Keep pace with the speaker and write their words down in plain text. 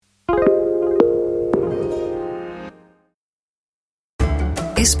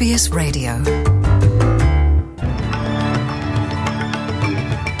SBS Radio.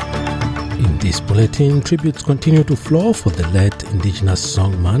 In this bulletin, tributes continue to flow for the late Indigenous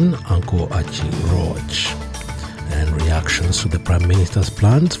songman Uncle Archie Roach, and reactions to the Prime Minister's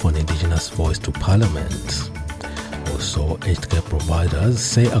plans for an Indigenous voice to Parliament. Also, aged care providers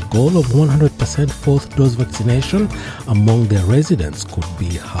say a goal of 100% fourth dose vaccination among their residents could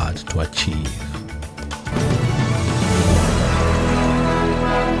be hard to achieve.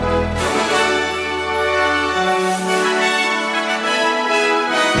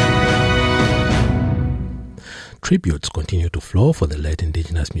 Tributes continue to flow for the late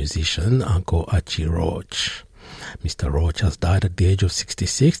Indigenous musician Uncle Archie Roach. Mr. Roach has died at the age of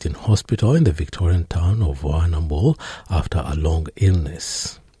 66 in hospital in the Victorian town of Warrnambool after a long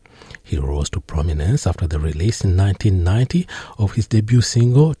illness. He rose to prominence after the release in 1990 of his debut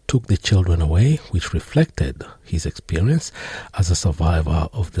single Took the Children Away, which reflected his experience as a survivor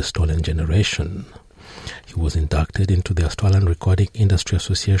of the stolen generation. He was inducted into the Australian Recording Industry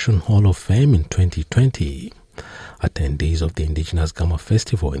Association Hall of Fame in 2020. Attendees of the Indigenous Gama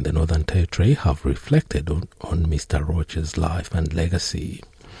Festival in the Northern Territory have reflected on Mr. Roach's life and legacy.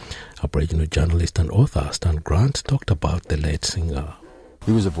 Aboriginal journalist and author Stan Grant talked about the late singer.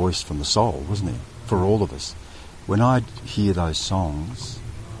 He was a voice from the soul, wasn't he, for all of us. When I'd hear those songs,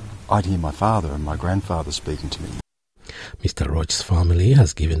 I'd hear my father and my grandfather speaking to me. Mr. Roach's family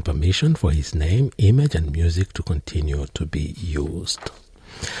has given permission for his name, image and music to continue to be used.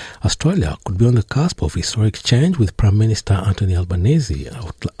 Australia could be on the cusp of historic change, with Prime Minister Anthony Albanese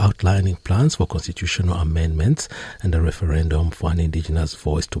outlining plans for constitutional amendments and a referendum for an Indigenous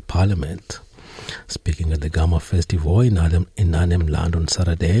voice to Parliament. Speaking at the Gama Festival in Arnhem Land on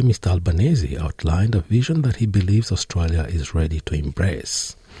Saturday, Mr. Albanese outlined a vision that he believes Australia is ready to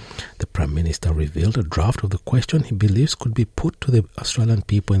embrace. The Prime Minister revealed a draft of the question he believes could be put to the Australian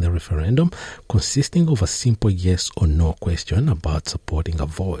people in the referendum, consisting of a simple yes or no question about supporting a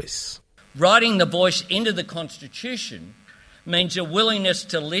voice. Writing the voice into the Constitution means a willingness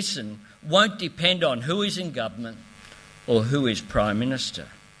to listen won't depend on who is in government or who is Prime Minister.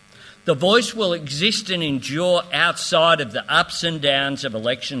 The voice will exist and endure outside of the ups and downs of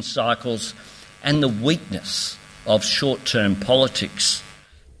election cycles and the weakness of short-term politics.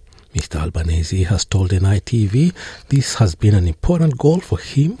 Mr. Albanese has told NITV this has been an important goal for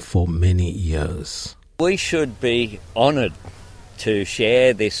him for many years. We should be honoured to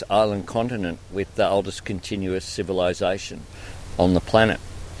share this island continent with the oldest continuous civilisation on the planet.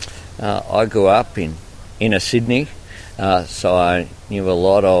 I grew up in inner Sydney, so I knew a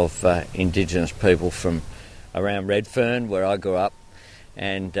lot of Indigenous people from around Redfern, where I grew up,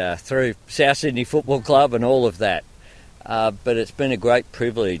 and through South Sydney Football Club and all of that. But it's been a great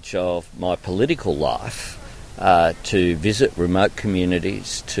privilege of my political life to visit remote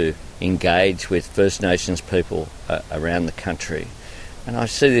communities, to engage with First Nations people around the country. And I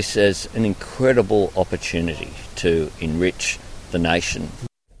see this as an incredible opportunity to enrich the nation.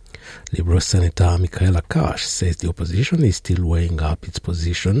 Liberal Senator Michaela Cash says the opposition is still weighing up its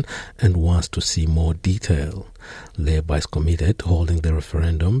position and wants to see more detail. Labor is committed to holding the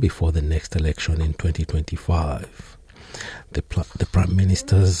referendum before the next election in 2025. The Prime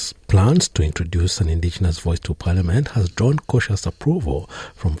Minister's plans to introduce an Indigenous voice to Parliament has drawn cautious approval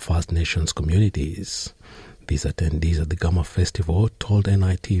from First Nations communities. These attendees at the Gama Festival told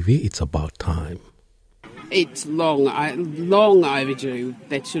NITV it's about time. It's long overdue.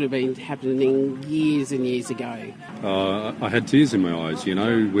 That should have been happening years and years ago. I had tears in my eyes. You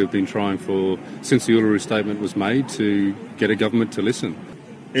know, we've been trying since the Uluru Statement was made, to get a government to listen.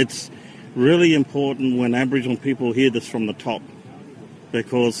 It's really important when Aboriginal people hear this from the top,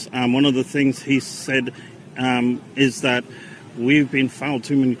 because one of the things he said is that we've been failed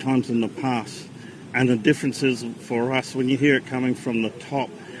too many times in the past, and the difference is for us, when you hear it coming from the top,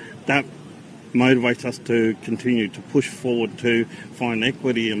 that motivates us to continue to push forward to find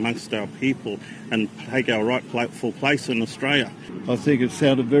equity amongst our people and take our rightful place in Australia. I think it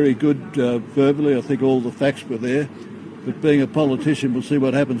sounded very good verbally. I think all the facts were there. But being a politician, we'll see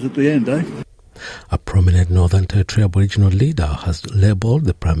what happens at the end, eh? A prominent Northern Territory Aboriginal leader has labelled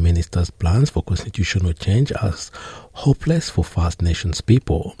the Prime Minister's plans for constitutional change as hopeless for First Nations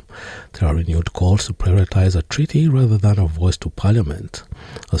people. There are renewed calls to prioritise a treaty rather than a voice to Parliament.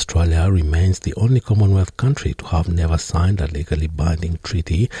 Australia remains the only Commonwealth country to have never signed a legally binding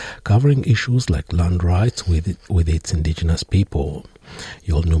treaty covering issues like land rights with its Indigenous people.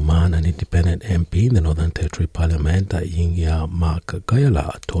 Yul Numan, an independent MP in the Northern Territory Parliament, Yingia Mark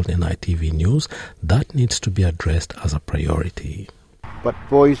Gayala, told NITV News that needs to be addressed as a priority. But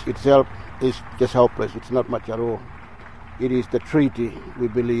voice itself is just helpless. It's not much at all. It is the treaty, we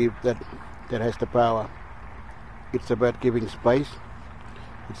believe, that has the power. It's about giving space.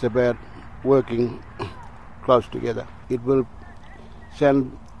 It's about working close together. It will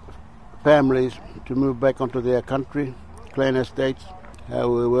send families to move back onto their country, clan estates, how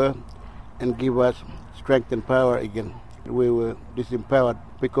we were, and give us strength and power again. We were disempowered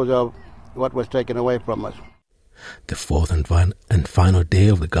because of what was taken away from us. The fourth and final day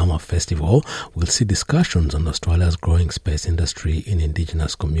of the Gamma Festival will see discussions on Australia's growing space industry in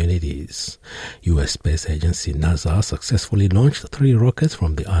Indigenous communities. US Space Agency NASA successfully launched 3 rockets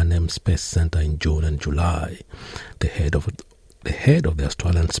from the Arnhem Space Centre in June and July. The head of the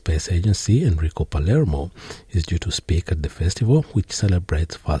Australian Space Agency, Enrico Palermo, is due to speak at the festival, which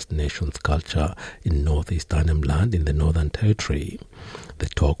celebrates First Nations culture in Northeast Arnhem Land in the Northern Territory. The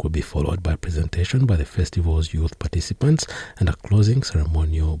talk will be followed by a presentation by the festival's youth participants and a closing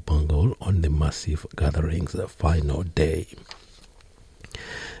ceremonial bungle on the massive gathering's final day.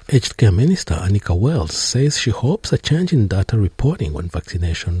 Aged Care Minister Anika Wells says she hopes a change in data reporting on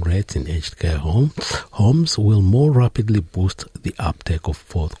vaccination rates in aged care homes will more rapidly boost the uptake of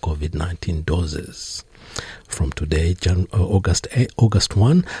fourth COVID-19 doses. From today, August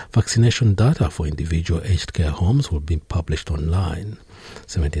 1, vaccination data for individual aged care homes will be published online.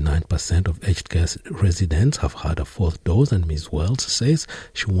 79% of aged care residents have had a fourth dose, and Ms. Wells says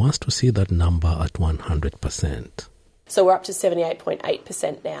she wants to see that number at 100%. So we're up to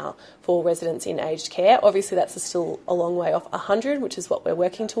 78.8% now for residents in aged care. Obviously that's still a long way off 100, which is what we're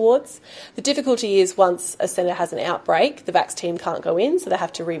working towards. The difficulty is once a centre has an outbreak, the VAX team can't go in, so they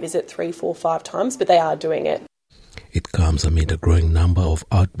have to revisit 3, 4, 5 times, but they are doing it. It comes amid a growing number of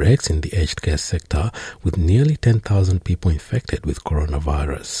outbreaks in the aged care sector, with nearly 10,000 people infected with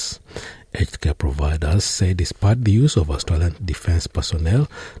coronavirus. Aged care providers say despite the use of Australian Defence personnel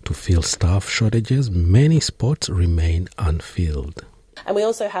to fill staff shortages, many spots remain unfilled. And we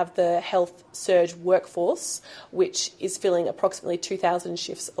also have the health surge workforce, which is filling approximately 2,000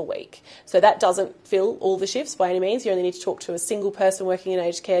 shifts a week. So that doesn't fill all the shifts by any means. You only need to talk to a single person working in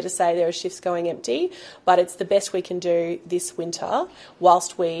aged care to say there are shifts going empty. But it's the best we can do this winter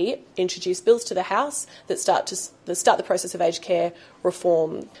whilst we introduce bills to the House that start the process of aged care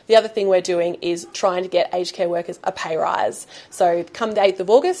reform. The other thing we're doing is trying to get aged care workers a pay rise. So come the 8th of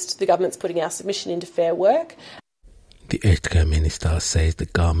August, the government's putting our submission into Fair Work. The Aged Care Minister says the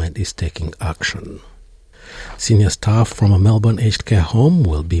government is taking action. Senior staff from a Melbourne aged care home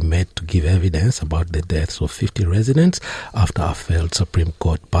will be made to give evidence about the deaths of 50 residents after a failed Supreme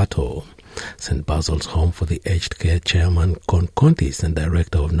Court battle. St. Basil's Home for the Aged Care Chairman Con Contis and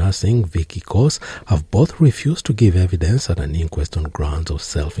Director of Nursing Vicky Kos have both refused to give evidence at an inquest on grounds of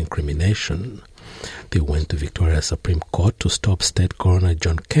self-incrimination. They went to Victoria's Supreme Court to stop State Coroner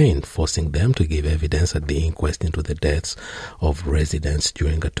John Cain, forcing them to give evidence at the inquest into the deaths of residents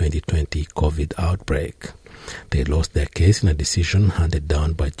during a 2020 COVID outbreak. They lost their case in a decision handed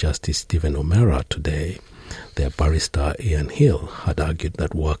down by Justice Stephen O'Meara today. Their barrister Ian Hill had argued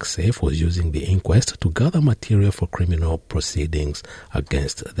that WorkSafe was using the inquest to gather material for criminal proceedings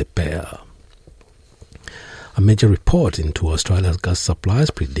against the pair. A major report into Australia's gas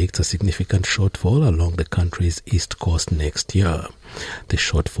supplies predicts a significant shortfall along the country's east coast next year. The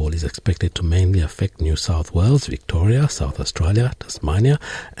shortfall is expected to mainly affect New South Wales, Victoria, South Australia, Tasmania,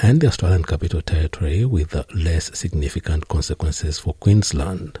 and the Australian Capital Territory, with less significant consequences for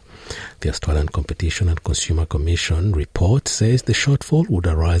Queensland. The Australian Competition and Consumer Commission report says the shortfall would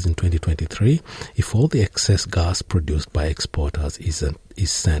arise in 2023 if all the excess gas produced by exporters is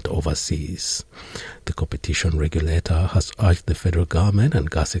sent overseas. The competition regulator has urged the federal government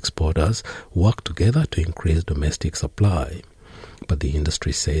and gas exporters work together to increase domestic supply. But the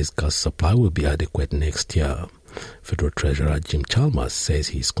industry says gas supply will be adequate next year. Federal Treasurer Jim Chalmers says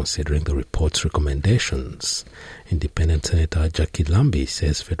he is considering the report's recommendations. Independent Senator Jackie Lambie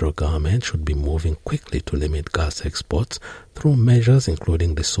says federal government should be moving quickly to limit gas exports through measures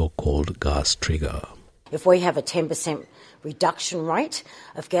including the so-called gas trigger. If we have a 10% reduction rate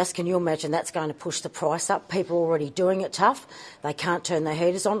of gas, can you imagine that's going to push the price up? People are already doing it tough. They can't turn their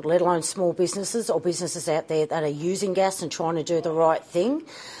heaters on, let alone small businesses or businesses out there that are using gas and trying to do the right thing.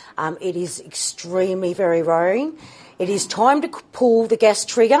 It is extremely very worrying. It is time to pull the gas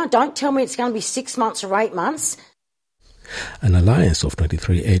trigger. Don't tell me it's going to be 6 months or 8 months. An alliance of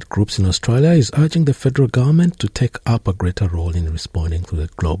 23 aid groups in Australia is urging the federal government to take up a greater role in responding to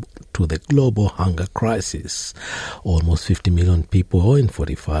to the global hunger crisis. Almost 50 million people in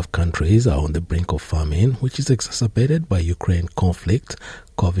 45 countries are on the brink of famine, which is exacerbated by Ukraine conflict,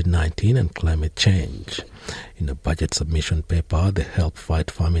 COVID-19 and climate change. In a budget submission paper, the Help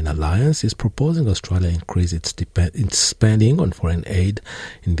Fight Famine Alliance is proposing Australia increase its spending on foreign aid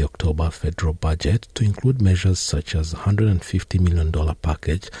in the October federal budget to include measures such as a $150 million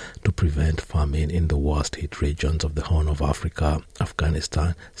package to prevent famine in the worst-hit regions of the Horn of Africa,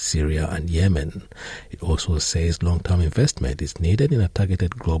 Afghanistan, Syria and Yemen. It also says long-term investment is needed in a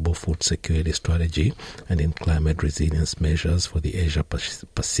targeted global food security strategy and in climate resilience measures for the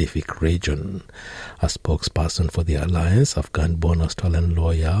Asia-Pacific region. A spokesperson for the alliance, Afghan-born Australian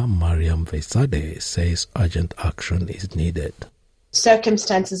lawyer Mariam Veizadeh, says urgent action is needed.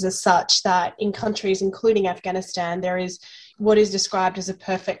 Circumstances are such that in countries including Afghanistan, there is what is described as a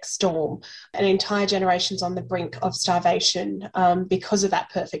perfect storm. An entire generation's on the brink of starvation because of that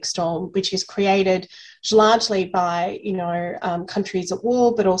perfect storm, which is created largely by, countries at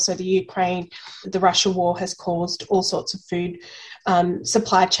war, but also the Ukraine, the Russia war has caused all sorts of food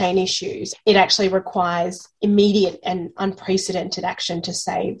supply chain issues. It actually requires immediate and unprecedented action to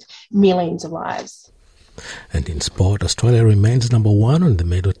save millions of lives. And in sport, Australia remains number one on the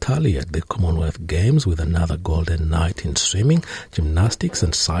medal tally at the Commonwealth Games with another golden night in swimming, gymnastics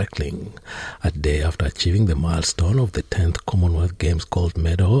and cycling. A day after achieving the milestone of the 10th Commonwealth Games gold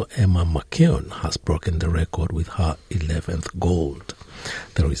medal, Emma McKeon has broken the record with her 11th gold.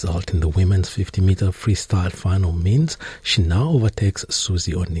 The result in the women's 50-metre freestyle final means she now overtakes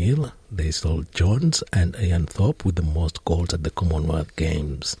Susie O'Neill, Daisel Jones and Ian Thorpe with the most golds at the Commonwealth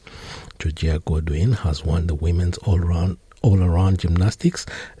Games. Georgia Godwin has won the women's all-around gymnastics,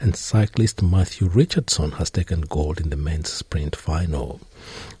 and cyclist Matthew Richardson has taken gold in the men's sprint final.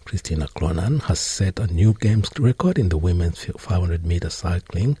 Christina Clonan has set a new games record in the women's 500-metre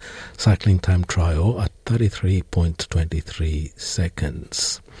cycling time trial at 33.23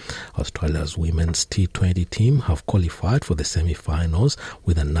 seconds. Australia's women's T20 team have qualified for the semi-finals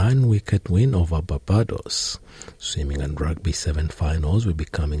with a 9-wicket win over Barbados. Swimming and rugby 7 finals will be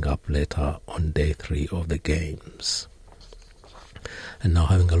coming up later on day 3 of the games. And now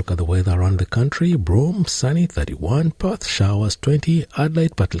having a look at the weather around the country. Broome, sunny 31, Perth, showers 20,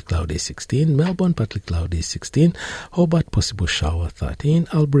 Adelaide, partly cloudy 16, Melbourne, partly cloudy 16, Hobart, possible shower 13,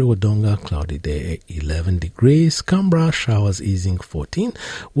 Albury, Wodonga, cloudy day 11 degrees, Canberra, showers easing 14,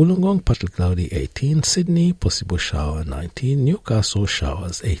 Wollongong, partly cloudy 18, Sydney, possible shower 19, Newcastle,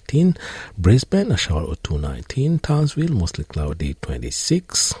 showers 18, Brisbane, a shower or 2 19, Townsville, mostly cloudy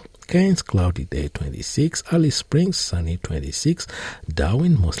 26, Cairns, cloudy day 26, Alice Springs, sunny 26,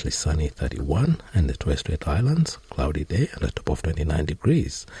 Darwin, mostly sunny 31, and the Torres Strait Islands, cloudy day at a top of 29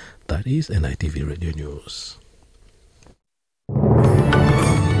 degrees. That is NITV Radio News.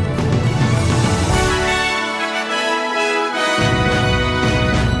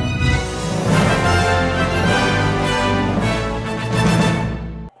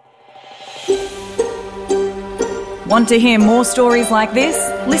 Want to hear more stories like this?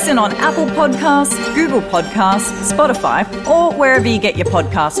 Listen on Apple Podcasts, Google Podcasts, Spotify, or wherever you get your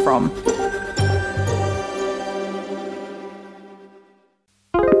podcasts from.